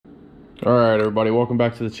All right, everybody, welcome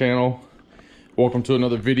back to the channel. Welcome to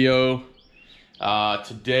another video.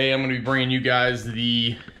 Today I'm going to be bringing you guys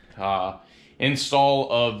the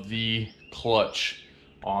install of the clutch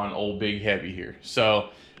on old Big Heavy here. So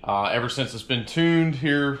ever since it's been tuned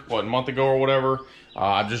here, what, a month ago or whatever,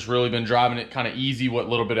 I've just really been driving it kind of easy, what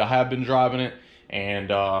little bit I have been driving it,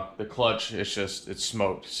 and the clutch, it's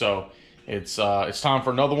smoked. So it's time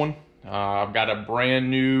for another one. I've got a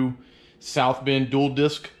brand new SouthBend Dual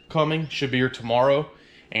Disk coming, should be here tomorrow,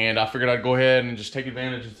 and I figured I'd go ahead and just take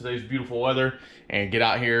advantage of today's beautiful weather and get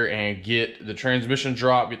out here and get the transmission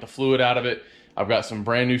drop, get the fluid out of it. I've got some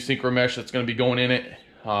brand new synchro mesh that's going to be going in it,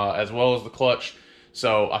 as well as the clutch.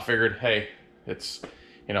 So I figured, hey, it's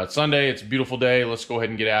Sunday, it's a beautiful day, let's go ahead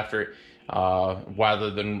and get after it, rather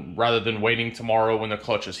than waiting tomorrow when the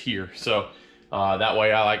clutch is here. So that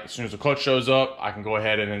way, as soon as the clutch shows up, I can go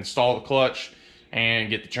ahead and install the clutch and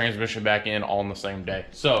get the transmission back in all in the same day.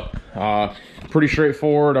 So pretty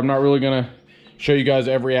straightforward. I'm not really gonna show you guys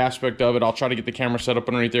every aspect of it. I'll try to get the camera set up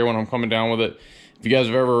underneath there when I'm coming down with it. If you guys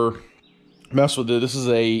have ever messed with it, this is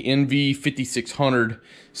a NV5600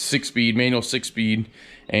 6-speed, manual 6-speed,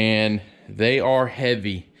 and they are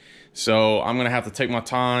heavy. So I'm gonna have to take my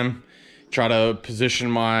time, try to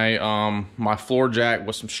position my my floor jack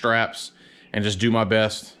with some straps and just do my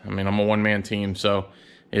best. I mean, I'm a one-man team, so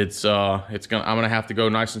I'm gonna have to go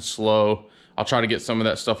nice and slow. I'll try to get some of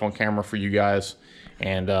that stuff on camera for you guys,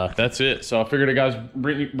 and that's it. So I figured I guys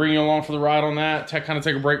bring you along for the ride on that. Kind of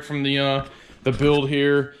take a break from the build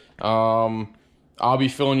here. I'll be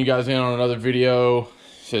filling you guys in on another video.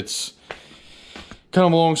 It's kind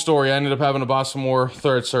of a long story. I ended up having to buy some more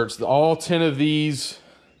thread certs. All 10 of these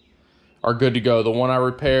are good to go. The one I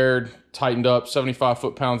repaired, tightened up, 75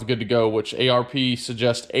 foot-pounds, good to go, which ARP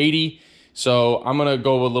suggests 80. So I'm gonna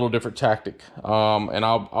go with a little different tactic, and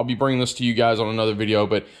I'll be bringing this to you guys on another video.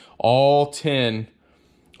 But all 10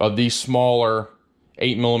 of these smaller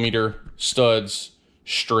 8mm studs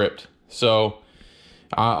stripped. So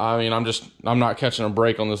I mean, I'm not catching a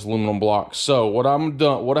break on this aluminum block. So what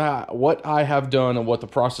I have done, and what the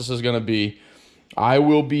process is gonna be, I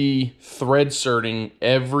will be thread serting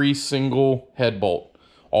every single head bolt,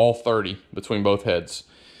 all 30 between both heads.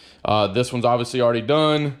 This one's obviously already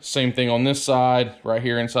done. Same thing on this side, right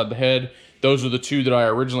here inside the head. Those are the two that I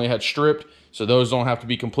originally had stripped, so those don't have to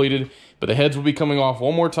be completed. But the heads will be coming off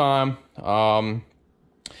one more time.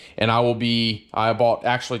 And I bought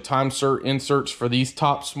actually time cert inserts for these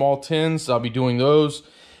top small 10s. I'll be doing those,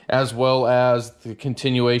 as well as the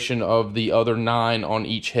continuation of the other 9 on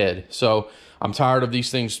each head. So I'm tired of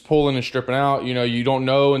these things pulling and stripping out. You know, you don't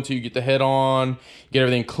know until you get the head on, get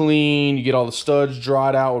everything clean, you get all the studs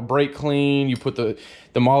dried out with brake clean, you put the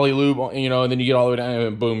moly lube on, you know, and then you get all the way down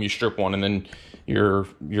and boom, you strip one, and then you're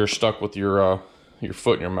stuck with your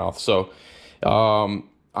foot in your mouth. So I'm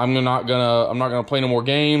not gonna play no more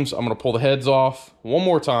games. I'm gonna pull the heads off one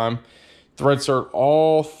more time, thread cert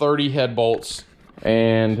all 30 head bolts,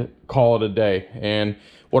 and call it a day. And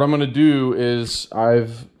what I'm gonna do is,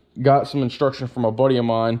 I've got some instruction from a buddy of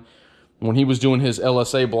mine when he was doing his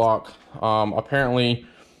LSA block. Apparently,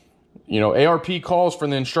 you know, ARP calls for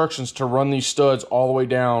the instructions to run these studs all the way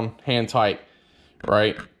down hand tight,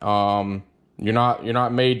 right? You're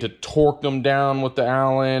not made to torque them down with the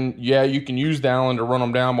Allen. Yeah, you can use the Allen to run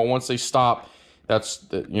them down, but once they stop, that's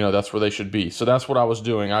where they should be. So that's what I was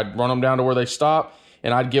doing. I'd run them down to where they stop,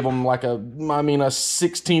 and I'd give them like a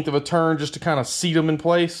 1/16 of a turn just to kind of seat them in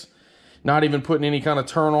place. Not even putting any kind of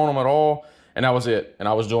turn on them at all, and that was it. And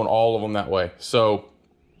I was doing all of them that way. So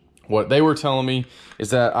what they were telling me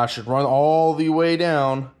is that I should run all the way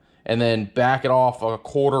down and then back it off a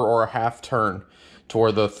 1/4 or a 1/2 turn to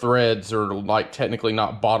where the threads are like technically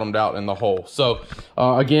not bottomed out in the hole. So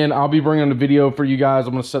again, I'll be bringing a video for you guys.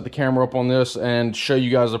 I'm going to set the camera up on this and show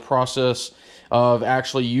you guys the process of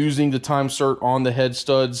actually using the time cert on the head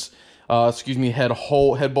studs,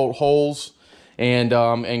 head bolt holes, and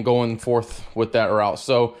going forth with that route.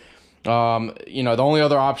 So you know, the only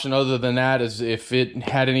other option other than that is if it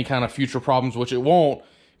had any kind of future problems, which it won't,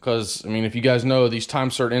 because I mean, if you guys know, these time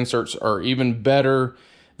cert inserts are even better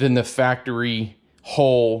than the factory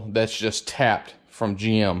hole that's just tapped from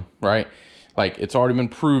GM, right? Like, it's already been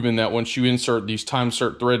proven that once you insert these time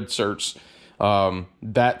cert thread certs,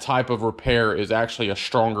 that type of repair is actually a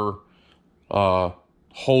stronger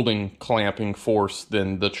holding clamping force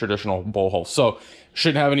than the traditional bowl hole. So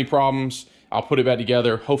shouldn't have any problems. I'll put it back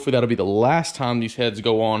together. Hopefully that'll be the last time these heads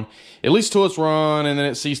go on, at least till it's run, and then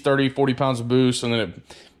it sees 30-40 pounds of boost, and then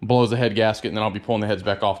it blows the head gasket, and then I'll be pulling the heads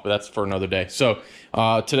back off, but that's for another day. So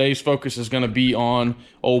today's focus is going to be on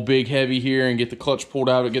old Big Heavy here, and get the clutch pulled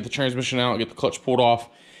out, get the transmission out, get the clutch pulled off,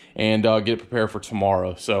 and get it prepared for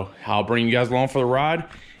tomorrow. So I'll bring you guys along for the ride,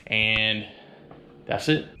 and that's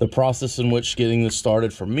it. The process in which getting this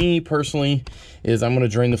started for me personally is I'm going to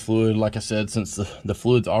drain the fluid. Like I said, since the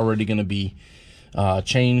fluid's already going to be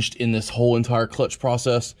changed in this whole entire clutch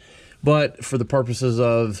process, but for the purposes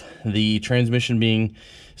of the transmission being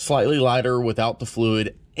slightly lighter without the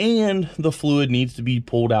fluid, and the fluid needs to be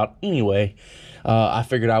pulled out anyway, I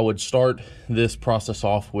figured I would start this process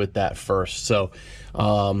off with that first. So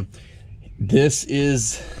this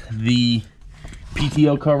is the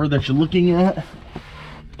PTO cover that you're looking at.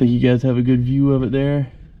 I think you guys have a good view of it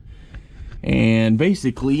there. And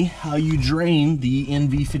basically how you drain the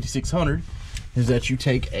NV5600 is that you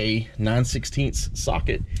take a 9/16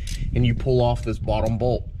 socket and you pull off this bottom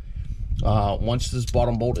bolt. Once this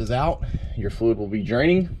bottom bolt is out, your fluid will be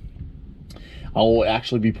draining. I will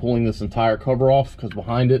actually be pulling this entire cover off because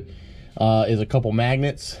behind it is a couple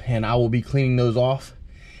magnets, and I will be cleaning those off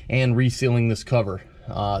and resealing this cover.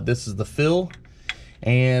 This is the fill,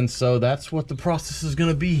 and so that's what the process is going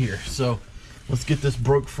to be here. So let's get this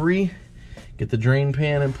broke free, get the drain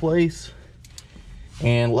pan in place,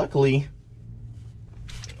 and luckily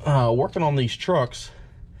working on these trucks,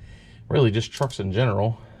 really just trucks in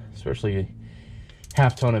general, especially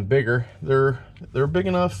half-ton and bigger, they're big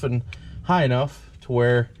enough and high enough to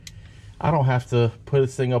where I don't have to put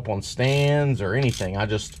this thing up on stands or anything. I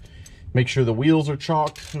just make sure the wheels are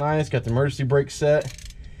chalked nice, got the emergency brake set,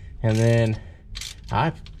 and then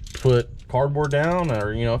I put cardboard down,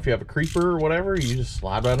 or you know, if you have a creeper or whatever, you just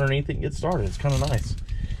slide right underneath it and get started. It's kind of nice.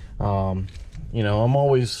 You know, I'm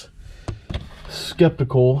always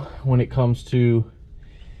skeptical when it comes to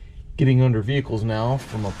getting under vehicles now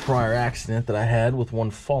from a prior accident that I had with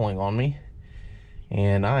one falling on me,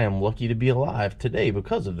 and I am lucky to be alive today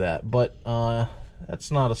because of that. But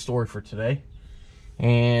that's not a story for today.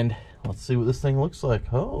 And let's see what this thing looks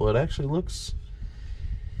like. Oh, it actually looks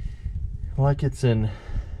like it's in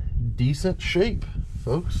decent shape,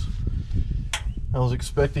 folks. I was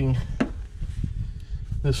expecting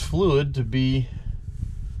this fluid to be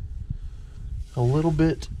a little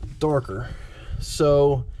bit darker.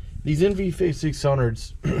 So these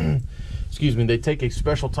NV5600s, excuse me, they take a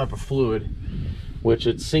special type of fluid, which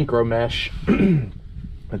it's synchro mesh.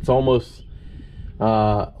 It's almost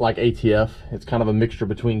like ATF. It's kind of a mixture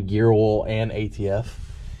between gear oil and ATF,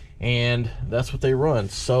 and that's what they run.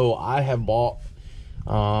 So I have bought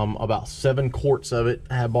about 7 quarts of it.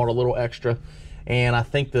 I have bought a little extra, and I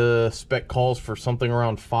think the spec calls for something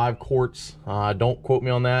around 5 quarts. Don't quote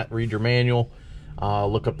me on that. Read your manual.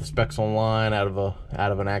 Look up the specs online out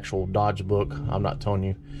of an actual Dodge book. I'm not telling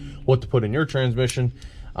you what to put in your transmission.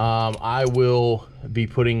 I will be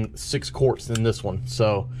putting 6 quarts in this one.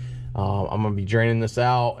 So I'm gonna be draining this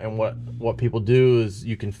out, and what people do is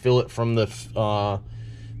you can fill it from the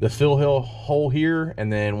fill hole here,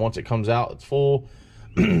 and then once it comes out, it's full.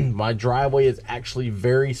 My driveway is actually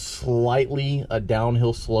very slightly a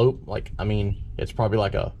downhill slope. Like, I mean, it's probably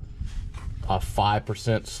like a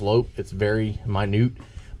 5% slope. It's very minute,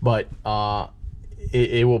 but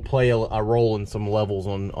it will play a role in some levels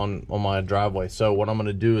on my driveway. So what I'm going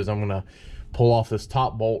to do is I'm going to pull off this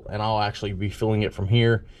top bolt, and I'll actually be filling it from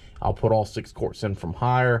here. I'll put all 6 quarts in from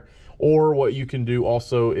higher. Or what you can do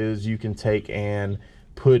also is you can take and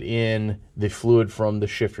put in the fluid from the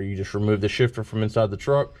shifter. You just remove the shifter from inside the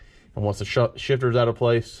truck, and once the shifter's out of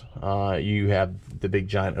place, you have the big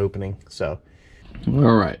giant opening. So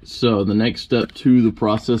all right, so the next step to the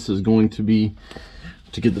process is going to be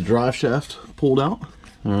to get the drive shaft pulled out.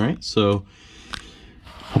 All right, so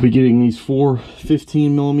I'll be getting these 4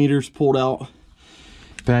 15 millimeters pulled out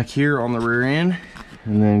back here on the rear end,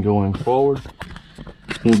 and then going forward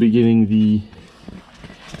we'll be getting the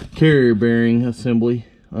carrier bearing assembly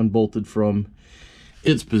unbolted from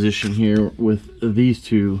its position here with these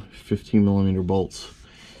 2 15 millimeter bolts.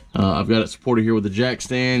 I've got it supported here with a jack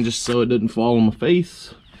stand just so it doesn't fall on my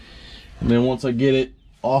face. And then once I get it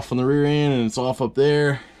off on the rear end and it's off up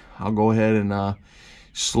there, I'll go ahead and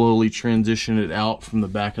slowly transition it out from the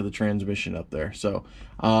back of the transmission up there. So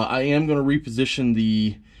I am going to reposition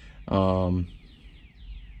the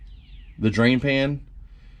drain pan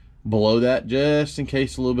below that just in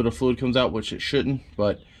case a little bit of fluid comes out, which it shouldn't,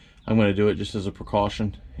 but I'm going to do it just as a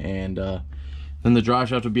precaution. And then the drive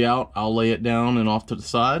shaft will be out. I'll lay it down and off to the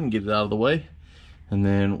side and get it out of the way, and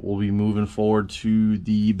then we'll be moving forward to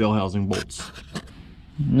the bell housing bolts.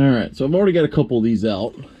 All right, so I've already got a couple of these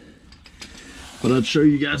out, but I'll show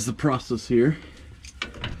you guys the process here.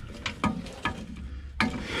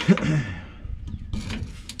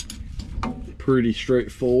 Pretty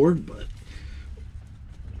straightforward, but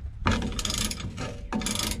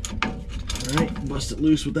all right, bust it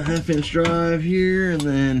loose with the 1/2-inch drive here, and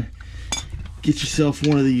then get yourself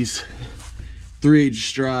one of these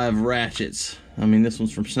 3/8 drive ratchets. I mean, this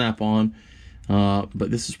one's from Snap-on,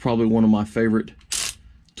 but this is probably one of my favorite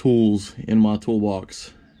tools in my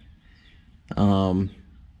toolbox. Well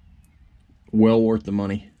worth the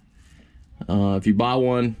money. If you buy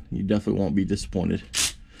one, you definitely won't be disappointed.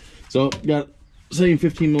 So got same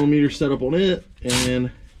 15mm setup on it,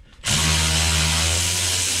 and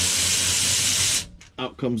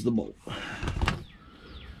out comes the bolt.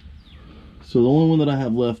 So the only one that I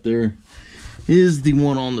have left there is the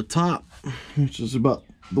one on the top, which is about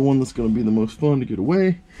the one that's going to be the most fun to get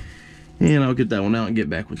away. And I'll get that one out and get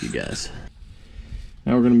back with you guys.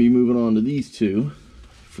 Now we're going to be moving on to these two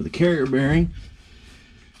for the carrier bearing.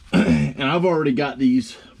 And I've already got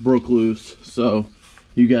these broke loose, so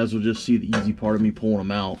you guys will just see the easy part of me pulling them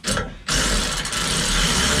out.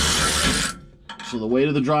 So the weight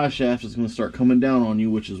of the drive shaft is going to start coming down on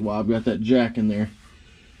you, which is why I've got that jack in there,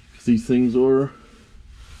 because these things are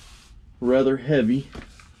rather heavy,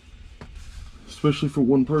 especially for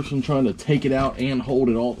one person trying to take it out and hold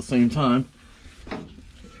it all at the same time.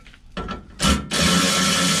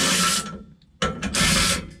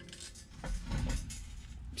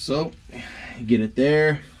 So get it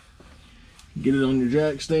there, get it on your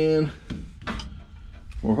jack stand,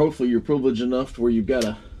 or hopefully you're privileged enough to where you've got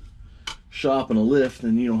a shop and a lift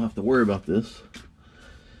and you don't have to worry about this.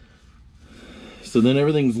 So then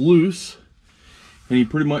everything's loose, and you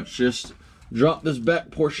pretty much just drop this back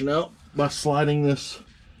portion out by sliding this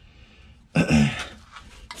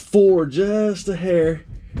forward just a hair,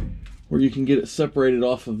 where you can get it separated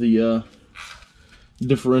off of the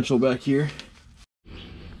differential back here.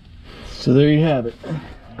 So there you have it.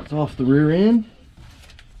 It's off the rear end.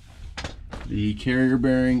 The carrier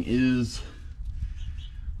bearing is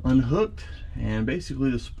unhooked, and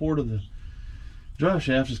basically the support of the drive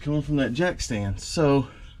shaft is coming from that jack stand. So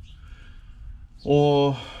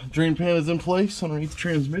drain pan is in place underneath the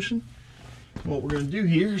transmission. What we're going to do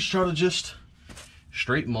here is try to just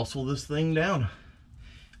straight muscle this thing down.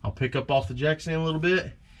 I'll pick up off the jack stand a little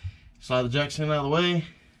bit, slide the jack stand out of the way,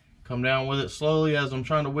 come down with it slowly as I'm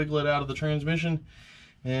trying to wiggle it out of the transmission,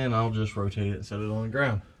 and I'll just rotate it and set it on the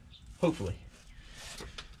ground, hopefully.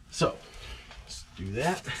 So let's do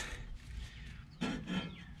that.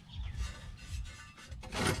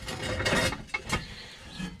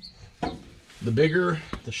 The bigger,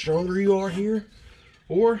 the stronger you are here,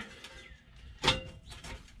 or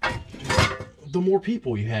the more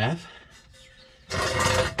people you have,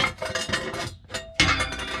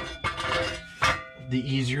 the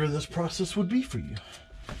easier this process would be for you.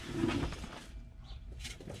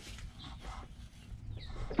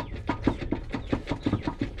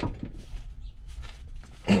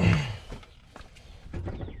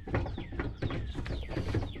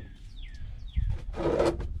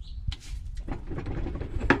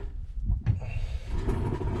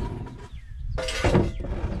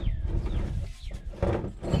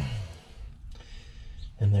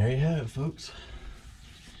 And there you have it, folks.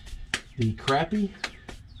 The crappy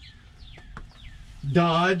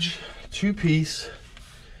Dodge 2-piece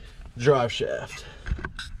drive shaft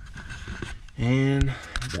and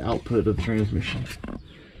the output of the transmission.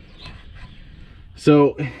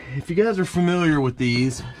 So if you guys are familiar with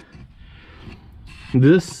these,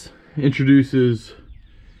 this introduces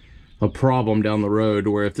a problem down the road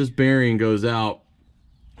where if this bearing goes out,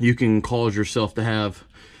 you can cause yourself to have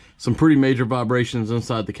some pretty major vibrations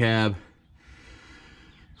inside the cab.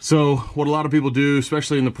 So what a lot of people do,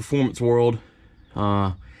 especially in the performance world,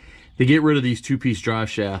 they get rid of these 2-piece drive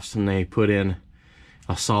shafts and they put in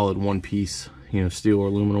a solid 1-piece, you know, steel or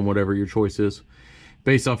aluminum, whatever your choice is,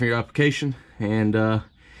 based off of your application. And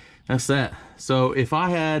that's that. So if I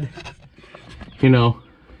had, you know,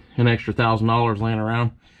 an extra $1,000 laying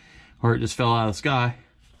around, or it just fell out of the sky,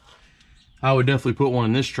 I would definitely put one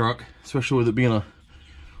in this truck, especially with it being a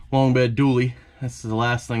long bed dually. That's the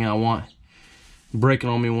last thing I want breaking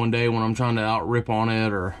on me one day when I'm trying to out rip on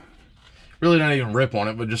it, or really not even rip on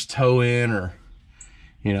it, but just tow in, or,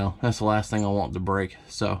 you know, that's the last thing I want to break.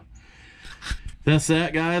 So that's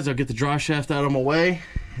that, guys. I'll get the drive shaft out of my way,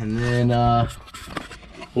 and then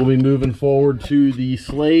we'll be moving forward to the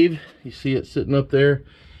slave. You see it sitting up there,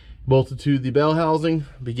 bolted to the bell housing.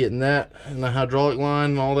 Be getting that and the hydraulic line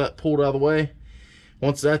and all that pulled out of the way.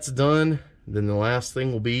 Once that's done, then the last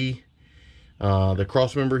thing will be the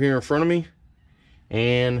cross member here in front of me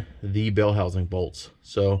and the bell housing bolts.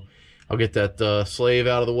 So I'll get that slave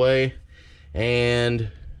out of the way, and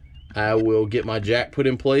I will get my jack put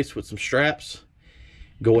in place with some straps.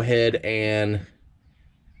 Go ahead and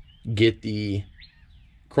get the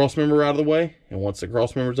cross member out of the way. And once the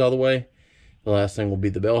cross member's out of the way, the last thing will be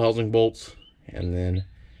the bell housing bolts, and then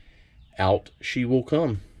out she will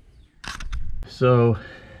come. So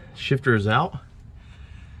shifter is out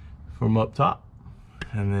from up top,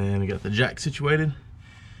 and then we got the jack situated.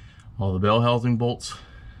 All the bell housing bolts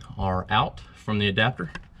are out from the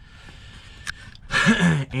adapter.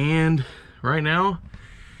 And right now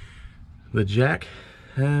the jack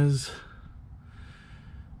has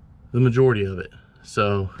the majority of it.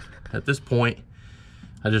 So at this point,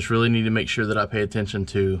 I just really need to make sure that I pay attention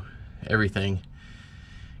to everything,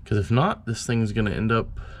 because if not, this thing's gonna end up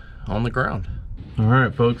on the ground. All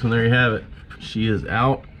right, folks, and there you have it. She is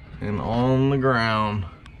out and on the ground.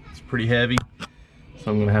 It's pretty heavy,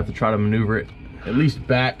 so I'm gonna have to try to maneuver it at least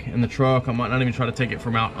back in the truck. I might not even try to take it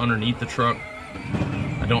from out underneath the truck.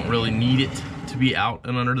 I don't really need it to be out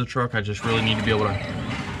and under the truck. I just really need to be able to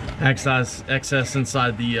access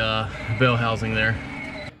inside the bell housing there.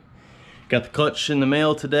 Got the clutch in the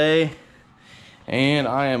mail today, and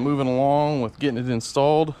I am moving along with getting it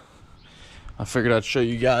installed. I figured I'd show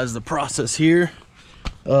you guys the process here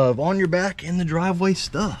of on your back in the driveway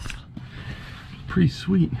stuff. Pretty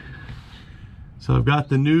sweet. So I've got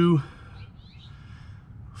the new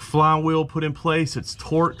flywheel put in place. It's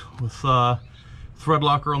torqued with thread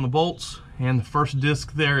locker on the bolts, and the first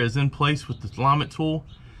disc there is in place with the alignment tool.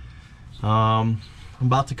 I'm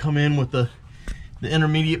about to come in with the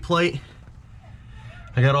intermediate plate.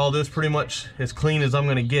 I got all this pretty much as clean as I'm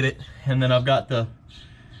gonna get it, and then I've got the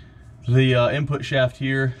input shaft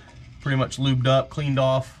here pretty much lubed up, cleaned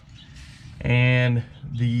off, and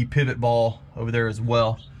the pivot ball over there as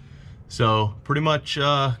well. So pretty much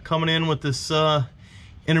coming in with this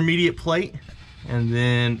intermediate plate, and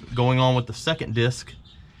then going on with the second disc,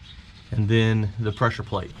 and then the pressure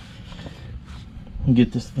plate. I'll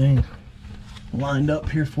get this thing lined up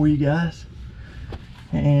here for you guys.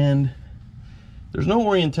 And there's no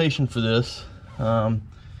orientation for this.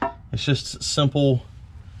 It's just simple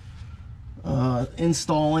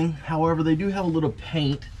installing. However, they do have a little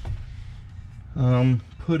paint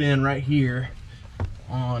put in right here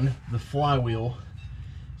on the flywheel.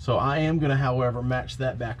 So I am gonna, however, match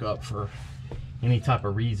that back up for any type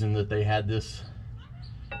of reason that they had this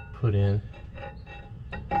put in.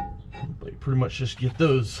 But you pretty much just get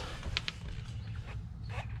those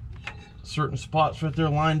certain spots right there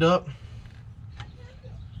lined up.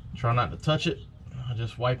 Try not to touch it. I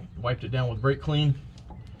just wiped it down with brake clean,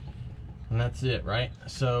 and that's it, right?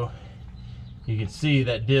 So you can see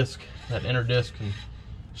that disc, that inner disc, can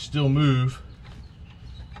still move.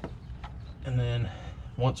 And then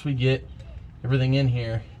once we get everything in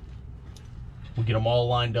here, we'll get them all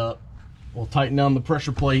lined up. We'll tighten down the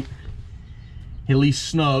pressure plate at least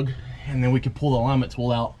snug, and then we can pull the alignment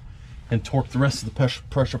tool out and torque the rest of the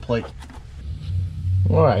pressure plate.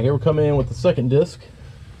 All right, here we're coming in with the second disc,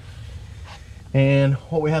 and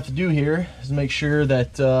what we have to do here is make sure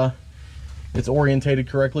that it's orientated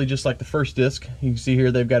correctly, just like the first disc. You can see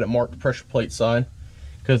here they've got it marked pressure plate side,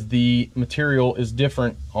 because the material is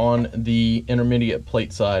different on the intermediate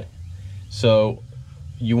plate side. So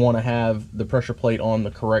you want to have the pressure plate on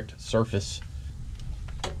the correct surface.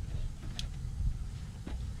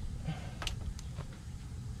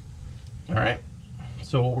 All right,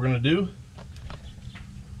 so what we're gonna do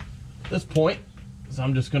at this point is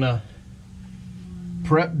I'm just gonna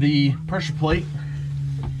prep the pressure plate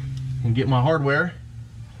and get my hardware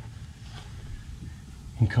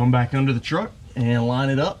and come back under the truck and line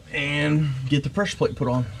it up and get the pressure plate put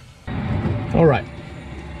on. All right,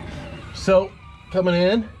 so coming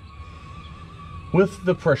in with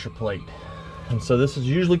the pressure plate. And so this is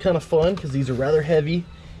usually kind of fun because these are rather heavy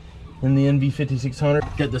in the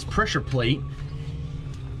NV5600. Got this pressure plate,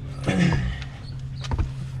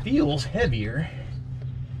 feels heavier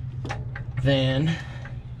than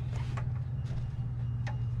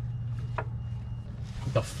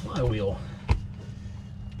the flywheel.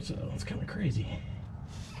 So it's kind of crazy.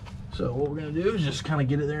 So what we're gonna do is just kind of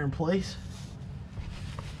get it there in place.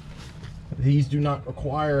 These do not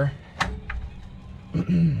require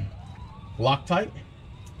Loctite.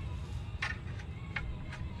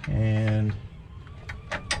 And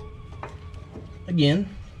again,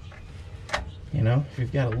 you know, if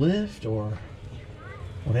you've got a lift or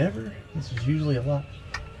whatever, this is usually a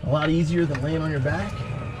lot easier than laying on your back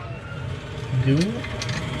and doing it.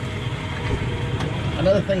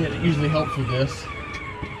 Another thing that usually helps with this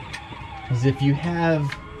is if you have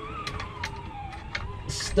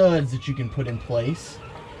studs that you can put in place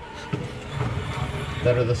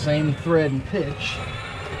that are the same thread and pitch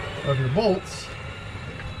of your bolts,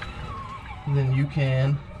 then you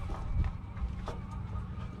can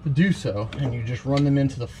to do so. And you just run them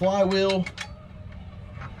into the flywheel,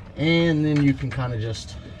 and then you can kind of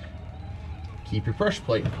just keep your pressure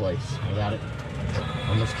plate in place without it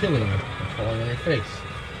almost killing you and falling on your face.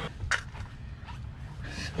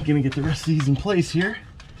 I'm gonna get the rest of these in place here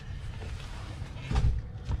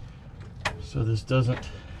so this doesn't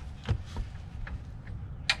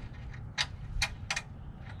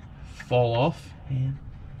fall off and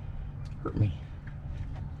hurt me.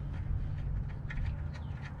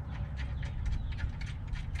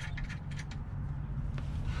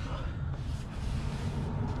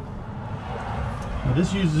 Now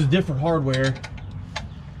this uses different hardware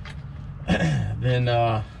than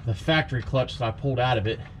the factory clutch that I pulled out of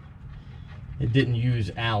it. It didn't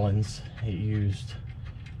use Allen's, it used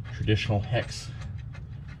traditional hex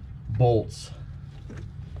bolts.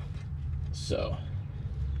 So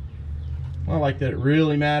not like that it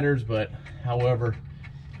really matters, but however,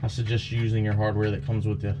 I suggest using your hardware that comes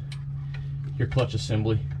with your clutch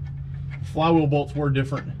assembly. The flywheel bolts were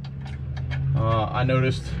different. I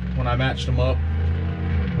noticed when I matched them up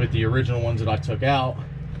with the original ones that I took out,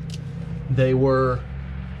 they were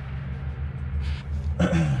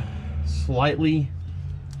slightly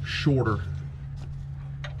shorter.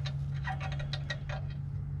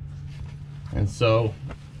 And so,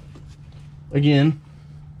 again,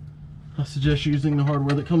 I suggest using the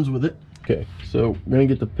hardware that comes with it. Okay, so we're gonna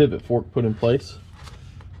get the pivot fork put in place.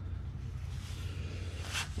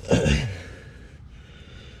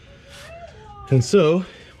 And so,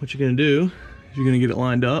 what you're gonna do is you're gonna get it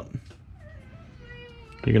lined up.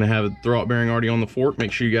 You're gonna have a throwout bearing already on the fork.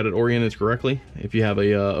 Make sure you got it oriented correctly. If you have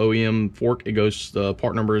a OEM fork, it goes, the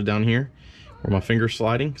part number is down here where my finger's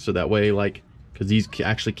sliding. So that way, like, because these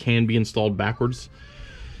actually can be installed backwards.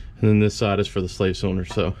 And then this side is for the slave cylinder.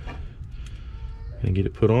 So, gonna get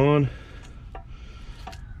it put on.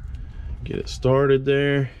 Get it started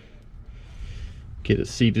there. Get it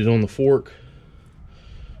seated on the fork,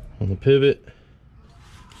 on the pivot.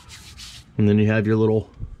 And then you have your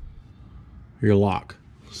lock.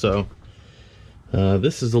 So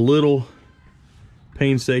this is a little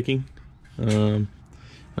painstaking. I'm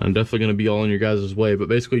definitely going to be all in your guys' way, but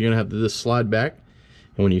basically you're going to have this slide back,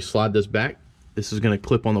 and when you slide this back, this is going to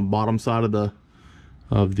clip on the bottom side of the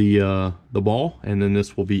ball, and then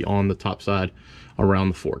this will be on the top side around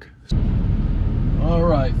the fork. All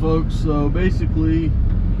right, folks. So basically,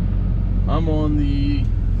 I'm on the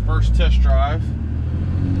first test drive.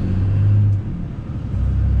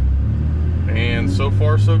 And so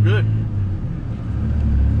far, so good.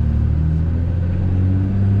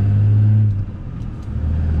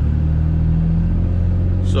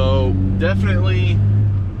 So definitely,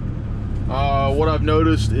 what I've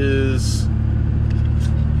noticed is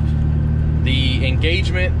the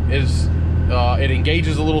engagement is, it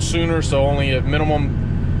engages a little sooner, so only a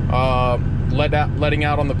minimum letting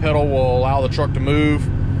out on the pedal will allow the truck to move.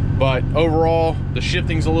 But overall, the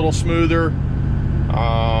shifting's a little smoother.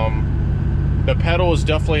 The pedal is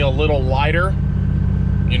definitely a little lighter.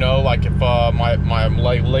 You know, like if my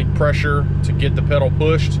leg pressure to get the pedal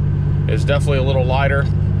pushed is definitely a little lighter,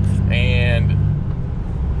 and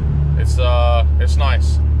it's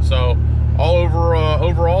nice. So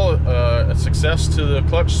overall, a success to the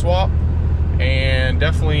clutch swap, and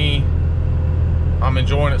definitely I'm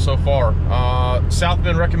enjoying it so far.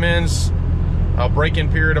 SouthBend recommends a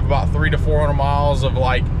break-in period of about 300 to 400 miles of,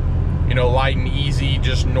 like, you know, light and easy,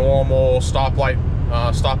 just normal stoplight,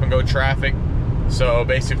 stop and go traffic. So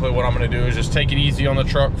basically what I'm gonna do is just take it easy on the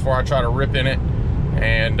truck before I try to rip in it,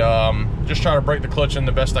 and just try to break the clutch in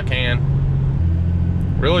the best I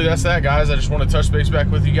can. Really, that's that, guys. I just want to touch base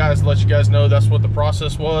back with you guys to let you guys know that's what the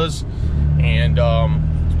process was, and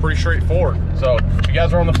it's pretty straightforward. So if you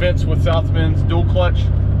guys are on the fence with SouthBend's dual clutch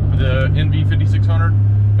for the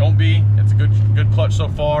NV5600, don't be. It's a good clutch so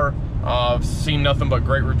far. I've seen nothing but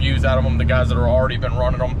great reviews out of them, the guys that have already been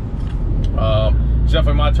running them. It's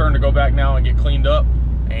definitely my turn to go back now and get cleaned up,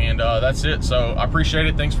 and that's it. So I appreciate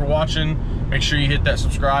it. Thanks for watching. Make sure you hit that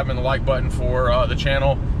subscribe and the like button for the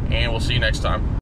channel, and we'll see you next time.